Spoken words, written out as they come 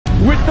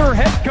With their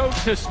head coach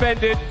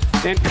suspended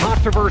and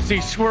controversy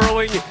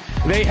swirling,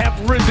 they have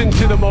risen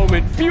to the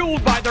moment,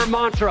 fueled by their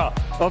mantra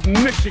of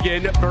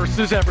Michigan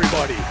versus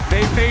everybody.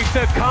 They face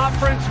a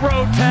conference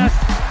road test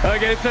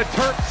against a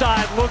Terp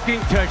side looking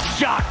to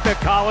shock the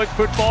college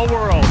football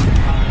world.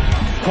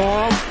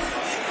 Corum,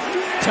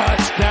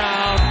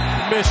 touchdown,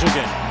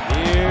 Michigan.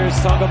 Here's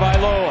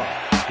Tagovailoa,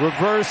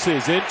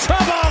 reverses, in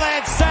trouble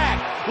and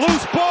sack.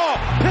 Loose ball,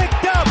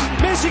 picked up,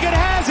 Michigan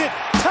has it.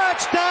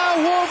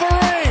 Touchdown,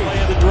 Wolverines.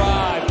 Play the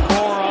drive,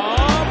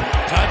 Corum,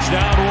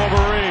 touchdown,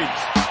 Wolverines.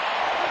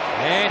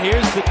 And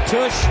here's the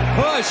tush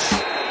push.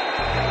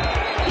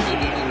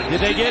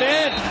 Did they get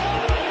in?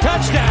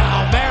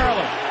 Touchdown,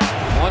 Maryland.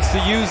 Wants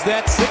to use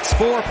that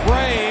 6'4"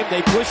 frame.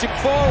 They push him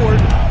forward.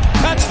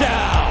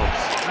 Touchdowns.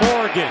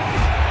 Morgan.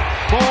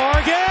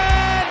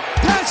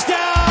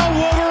 Touchdown,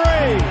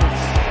 Wolverines.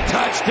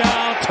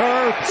 Touchdown,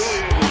 Terps.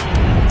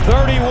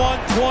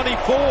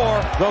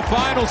 31-24, the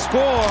final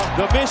score.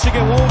 The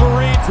Michigan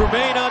Wolverines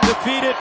remain undefeated.